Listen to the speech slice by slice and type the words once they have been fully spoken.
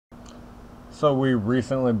So we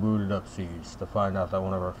recently booted up Siege to find out that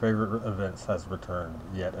one of our favorite events has returned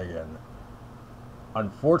yet again.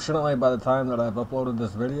 Unfortunately, by the time that I've uploaded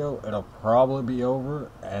this video, it'll probably be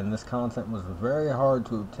over, and this content was very hard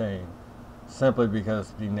to obtain, simply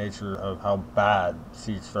because the nature of how bad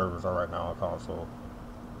Siege servers are right now on console.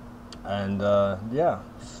 And yeah,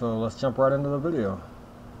 so let's jump right into the video.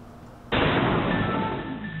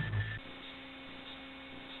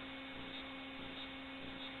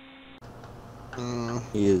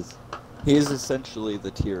 He is essentially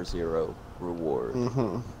the tier 0 reward.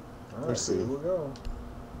 Alright, Let's see. here we go.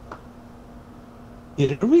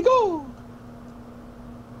 Here we go!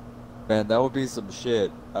 Man, that would be some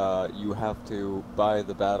shit. You have to buy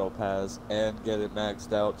the battle pass and get it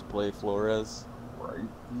maxed out to play Flores. Right.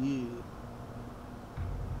 Yeah.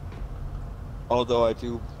 Although I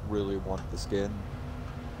do really want the skin.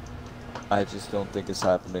 I just don't think it's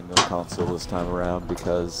happening on console this time around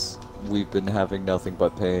because we've been having nothing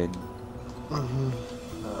but pain.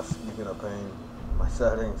 Speaking of pain, my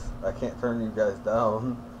settings, I can't turn you guys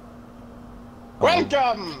down.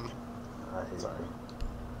 Welcome! I hate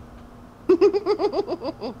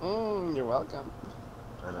You're welcome.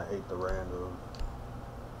 and I hate the randos. Oh,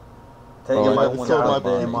 Taking I my just one told my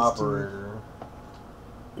goddamn buddies to- operator.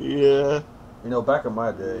 Yeah. You know, back in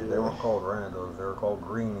my day, they weren't called randos, they were called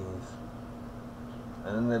greenies.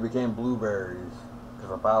 And then they became blueberries because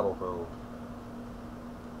of Battlefield.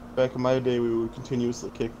 Back in my day, we would continuously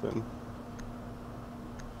kick them.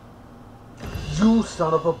 You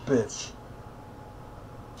son of a bitch!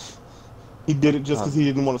 He did it just because he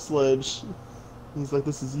didn't want a sledge. He's like,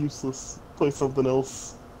 this is useless. Play something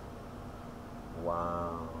else.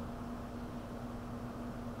 Wow.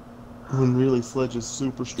 When really, sledge is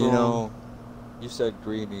super strong. You know, you said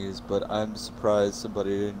greenies, but I'm surprised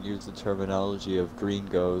somebody didn't use the terminology of green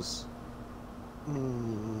goes.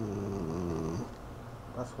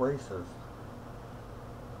 That's racist.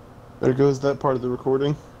 There goes that part of the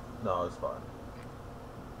recording. No, it's fine.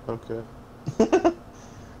 Okay.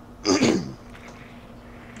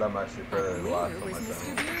 I'm actually fairly relaxed on my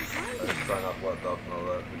channel. I just try not to let Duff know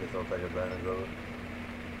that because they'll take advantage of it.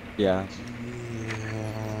 Yeah.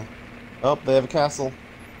 Yeah. Oh, they have a castle.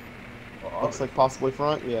 Well, Looks like possibly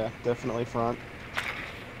front. Yeah, definitely front.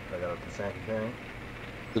 I got a shanty tank.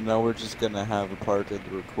 So now we're just gonna have a part of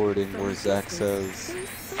the recording where Zach says,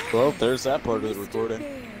 well, there's that part of the recording.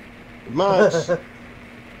 Pretty much. And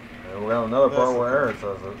we got another part where Aaron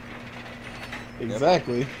says it.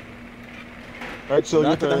 Exactly. Alright, We're so you're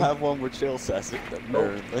not gonna have one where Chill says it,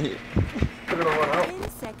 apparently. We're gonna run out. 10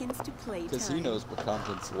 seconds to play Because time. he knows what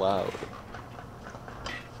content's loud.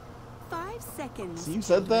 5 seconds. So you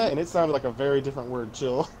said that, and it sounded like a very different word,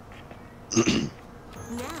 chill.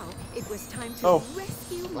 Now it was time to Oh,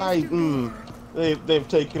 rescue Mr. Bear. They've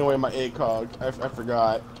taken away my ACOG. I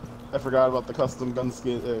forgot. I forgot about the custom gun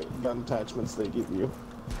skin, gun attachments they give you.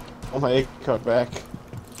 I want my ACOG back.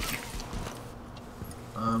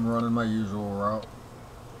 I'm running my usual route.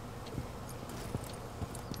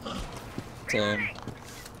 Same.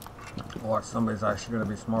 Watch, somebody's actually gonna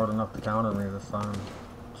be smart enough to counter me this time.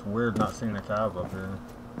 It's weird not seeing a cab up here.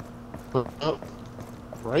 Oh,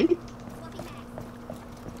 right?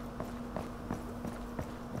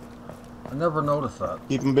 I never noticed that.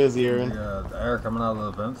 Keep them busy, Aaron. The air coming out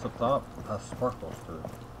of the vents up top has sparkles to it.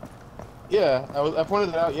 Yeah, I pointed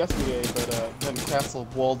it out yesterday, but then the castle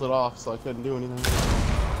walled it off, so I couldn't do anything.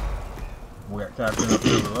 We got Captain up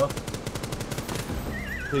here with us.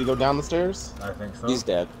 Did he go down the stairs? I think so. He's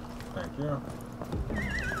dead. Thank you.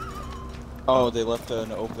 Oh, they left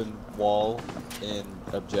an open wall in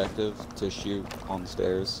objective to shoot on the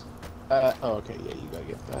stairs. Oh, okay, yeah, you gotta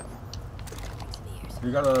get that.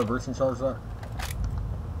 You got a breaching charge there?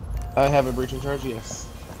 I have a breaching charge, yes.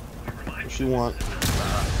 What you want?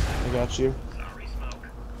 I got you.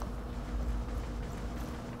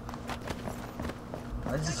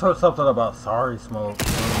 I just heard something about sorry smoke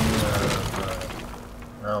from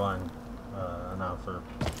the airline announcer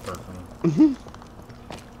person.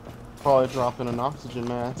 Probably dropping an oxygen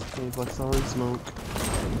mask. He's like, sorry, smoke.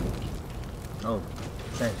 Oh,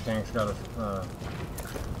 Tank's got a,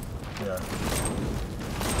 yeah.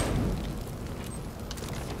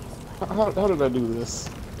 How did I do this?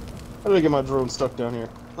 How did I get my drone stuck down here?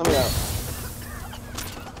 Let me out.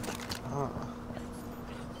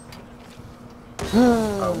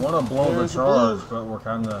 I want to blow There's the a charge, blue. but we're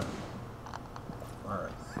kind of...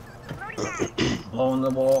 Alright. Blowing the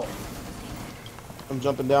wall. I'm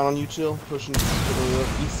jumping down on you, chill. Pushing to the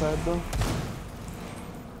east side, though.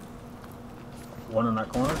 One in that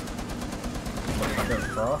corner. Looks like it's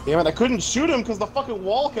cross. Damn it, I couldn't shoot him because the fucking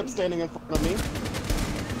wall kept standing in front of me.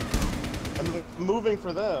 And moving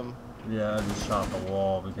for them. Yeah, I just shot the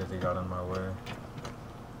wall because he got in my way.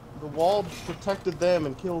 The wall protected them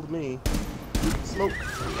and killed me. Smoke.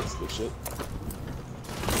 That's good shit.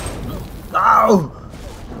 Ow!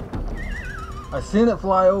 I seen it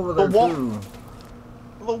fly over there too.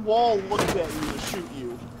 The wall looked at you to shoot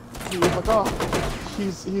you. He was like, oh,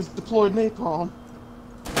 he's deployed napalm.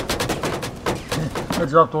 I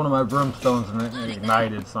dropped one of my brimstones and it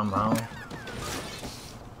ignited somehow.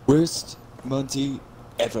 Worst Monty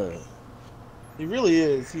ever. He really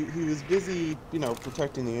is. He was busy, you know,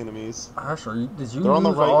 protecting the enemies. Asher, did you They're on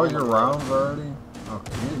use the right all and your the left. rounds already?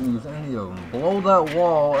 Okay, you didn't use any of them. Blow that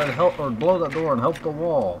wall and help, or blow that door and help the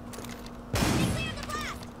wall.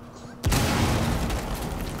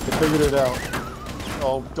 They figured it out.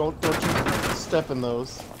 Oh, don't you step in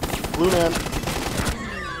those. Blue man.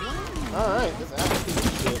 Alright, this actually is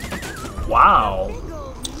shit. Wow.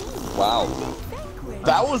 Wow.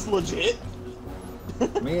 That was legit.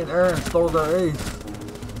 Me and Aaron stole their ace.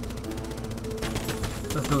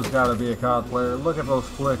 This dude's gotta be a COD player. Look at those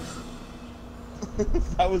flicks.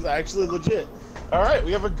 That was actually legit. Alright,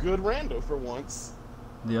 we have a good rando for once.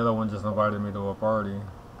 The other one just invited me to a party.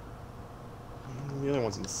 The other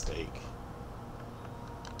one's a mistake.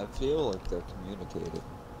 I feel like they're communicating.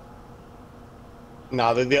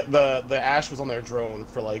 Nah, the Ash was on their drone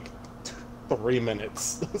for like 3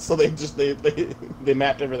 minutes, so they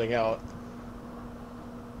mapped everything out.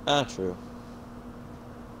 Ah, true.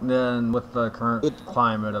 Then with the current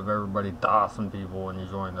climate of everybody dossing people when you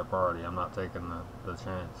join the party, I'm not taking the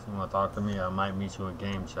chance. You want to talk to me? I might meet you in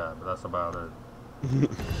game chat, but that's about it.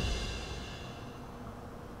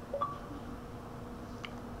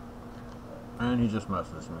 And he just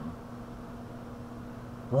messaged me.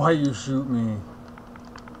 Why you shoot me?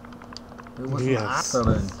 It was an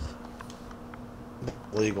accident.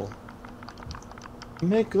 Legal.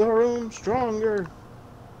 Make the room stronger.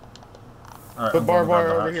 All right, Put barbed wire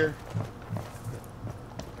over hatch. here.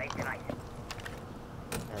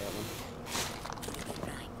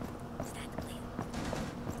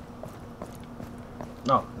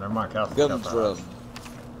 No, never mind. Castle. Guns run.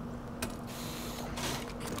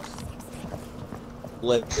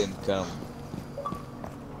 Let them come.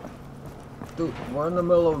 Dude, we're in the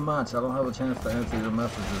middle of a match. I don't have a chance to answer your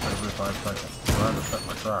messages every 5 seconds. I'm trying to set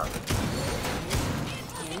my trap.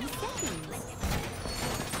 10 seconds.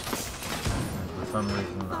 And for some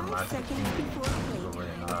reason, I'm 5 actually seconds before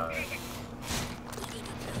really high.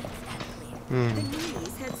 The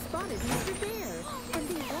Nees had spotted Mr. Bear, and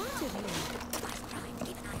they wanted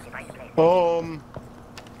him.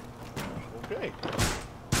 Okay.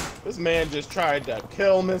 This man just tried to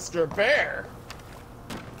kill Mr. Bear.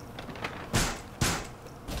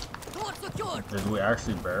 Did we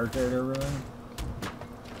actually barricade everything?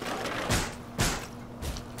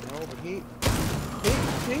 No, but he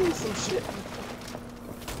did some shit.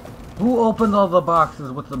 Who opened all the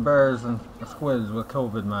boxes with the bears and the squids with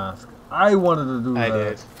COVID masks? I wanted to do that. I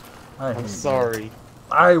did. I'm sorry.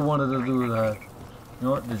 I wanted to do that. You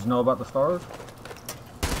know what? Did you know about the stars?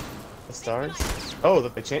 The stars? Oh,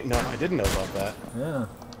 that they changed. No, I didn't know about that. Yeah.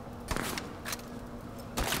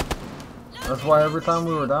 That's why every time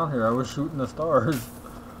we were down here, I was shooting the stars.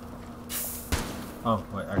 Oh,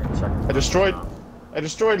 wait, I can check. I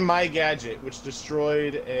destroyed my gadget, which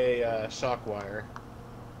destroyed a shock wire.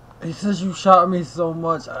 He says you shot me so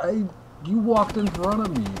much. You walked in front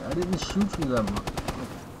of me. I didn't shoot you that much.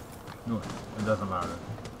 No, it doesn't matter.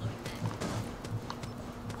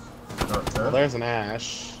 Well, there's an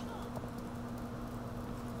Ash.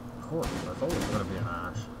 Of course, that's always gonna be an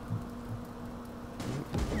Ash.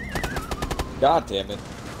 God damn it.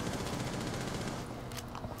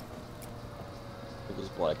 It was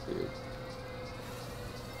Blackbeard.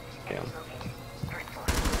 Yeah.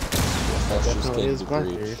 That's just Definitely came is to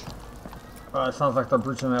Blackbeard. breach. It sounds like they're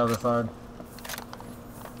breaching the other side.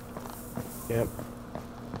 Yep.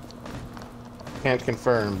 Can't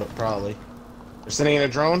confirm, but probably. They're sending in a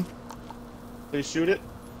drone. Please shoot it.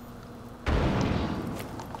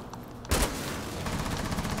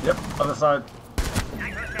 Yep, other side.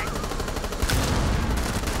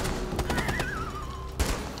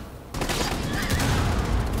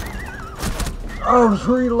 I was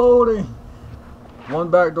reloading. One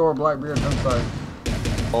back door, Blackbeard inside.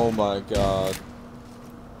 Oh my god.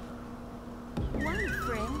 One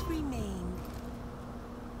friend remained.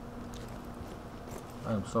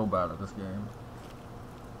 I am so bad at this game.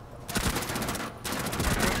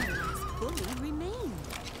 One last bully remained.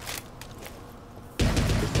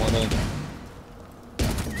 There's one in.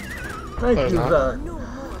 Thank There's you, not. Zach. No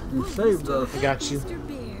more. You saved us. I got you. Mr.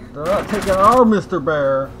 Bear. They're not taking our Mr.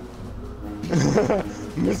 Bear.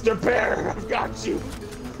 Mr. Bear, I've got you.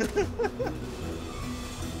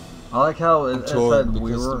 I like how it said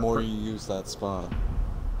we because were. the more you use that spot.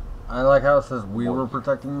 I like how it says we were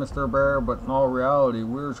protecting Mr. Bear, but in all reality,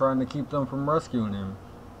 we were trying to keep them from rescuing him.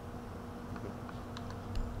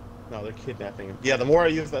 No, they're kidnapping him. Yeah, the more I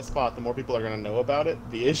use that spot, the more people are gonna know about it.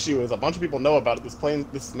 The issue is a bunch of people know about it.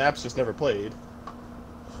 This map's just never played,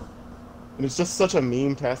 and it's just such a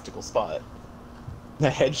meme-tastical spot. I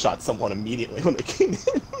headshot someone immediately when they came in.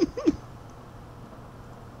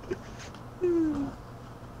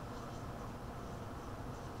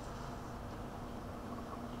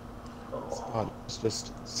 Spot is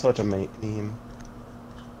just such a meme.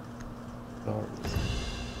 Sorry.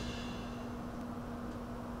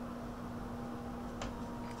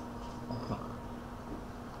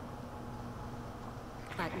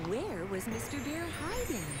 But where was Mr. Bear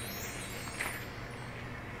hiding?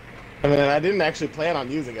 I mean, I didn't actually plan on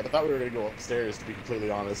using it. I thought we were gonna go upstairs, to be completely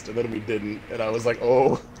honest, and then we didn't. And I was like,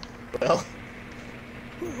 oh, well.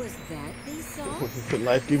 Who was that they saw?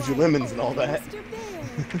 Life gives you lemons and all that. Mr.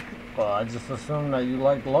 Bear. Well, I just assumed that you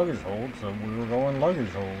liked luggage hold, so we were going luggage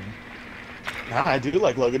hold. Nah, I do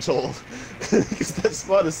like luggage hold. Because that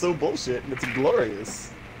spot is so bullshit, and it's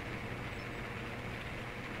glorious.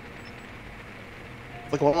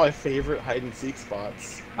 It's like one of my favorite hide-and-seek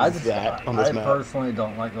spots. I map. personally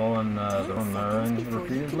don't like going from there in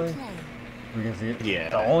repeatedly. Because Yeah.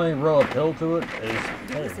 the only real appeal to it is,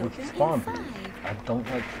 hey, we can spawn people. I don't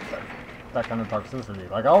like that kind of toxicity.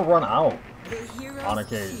 Like, I'll run out on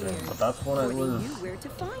occasion, but that's when it was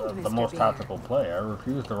the most tactical play. I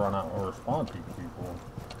refuse to run out or spawn people.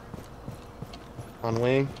 On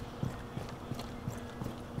wing.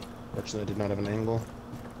 Fortunately, I did not have an angle.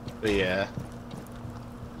 But yeah.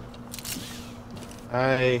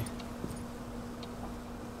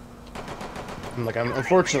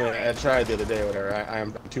 Unfortunately, I tried the other day or whatever.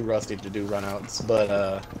 I'm too rusty to do runouts,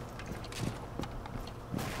 but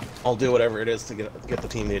I'll do whatever it is to get the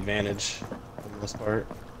team the advantage for the most part.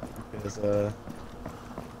 Because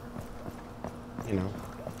you know,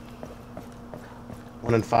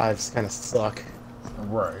 1 in 5s kind of suck.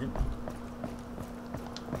 Right.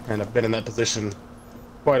 And I've been in that position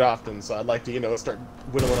quite often, so I'd like to, you know, start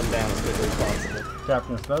whittling them down as quickly as possible.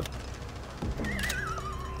 Captain Stud.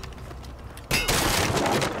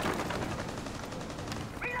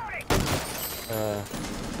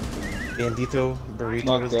 Bandito Burrito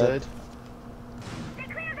Not is dead. dead.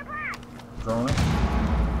 Drone it.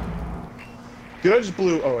 Dude, I just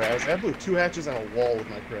blew. Oh, I blew 2 hatches and a wall with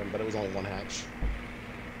my crim, but it was only 1 hatch.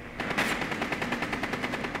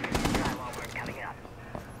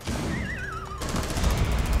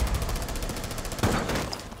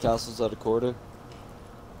 Castle's at a quarter.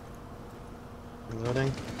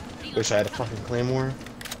 Reloading. Wish I had a fucking claymore.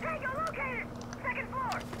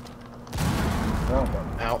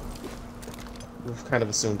 Out. We've kind of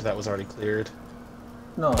assumed that was already cleared.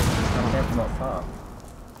 No, I came from up top.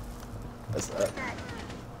 That's that.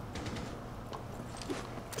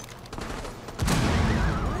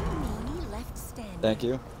 One meanie left standing. Thank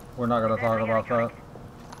you. We're not gonna talk about that.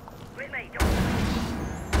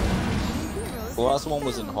 The last one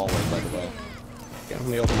was in the hallway, by the way. Yeah, let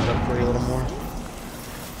me open it up for you a little more.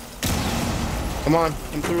 Come on,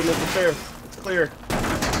 come through, Mr. Bear. It's clear.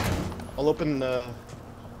 I'll open But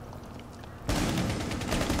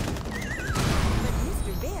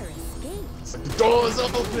Mr. Bear escaped. the door's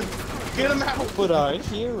open. Get him out. But our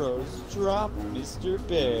heroes dropped Mr.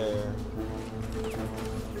 Bear.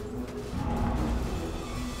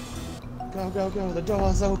 Go, go, go. The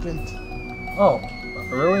door's opened. Oh,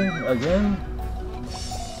 really? Again?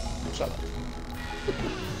 Shut up.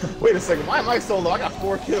 Wait a second. Why am I so low? I got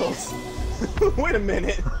 4 kills. Wait a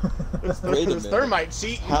minute. Wait a minute. Thermite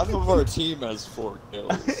cheating. Half of our team has 4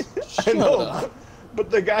 kills. I Shut know, up. but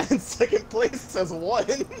the guy in second place has 1.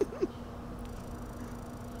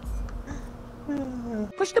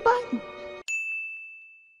 Push the button.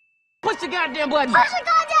 Push the goddamn button. Push the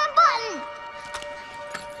goddamn button.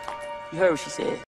 You heard what she said.